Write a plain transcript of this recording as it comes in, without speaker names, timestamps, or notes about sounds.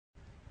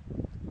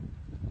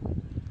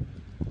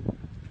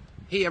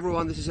Hey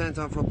everyone, this is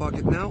Anton from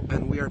Pocket Now,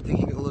 and we are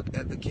taking a look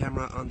at the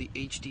camera on the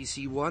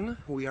HTC One.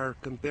 We are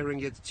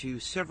comparing it to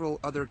several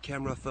other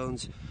camera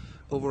phones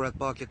over at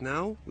Pocket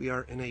Now. We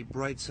are in a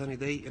bright sunny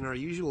day in our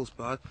usual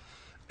spot,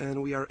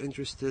 and we are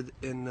interested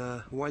in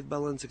white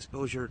balance,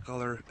 exposure,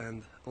 color,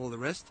 and all the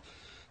rest.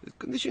 The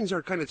conditions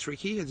are kind of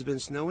tricky. It's been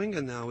snowing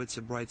and now it's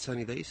a bright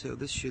sunny day, so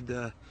this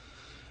should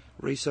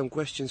raise some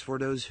questions for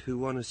those who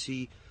want to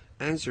see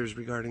answers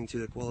regarding to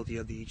the quality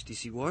of the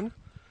HTC One.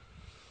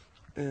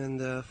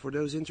 And for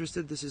those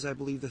interested, this is, I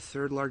believe, the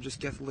third largest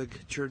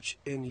Catholic church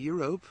in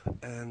Europe,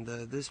 and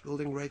this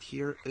building right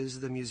here is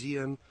the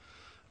museum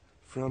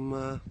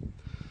from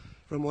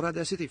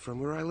Oradea City, from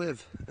where I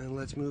live. And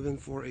let's move in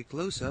for a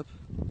close-up,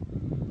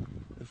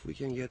 if we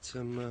can get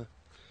some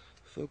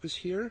focus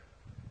here.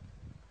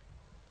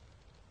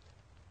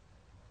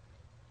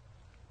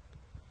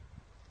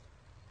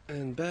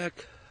 And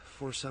back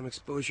for some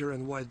exposure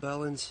and white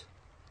balance,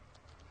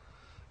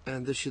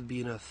 and this should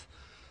be enough.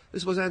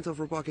 This was Anton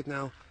for Pocket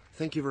Now.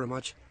 Thank you very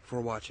much for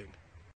watching.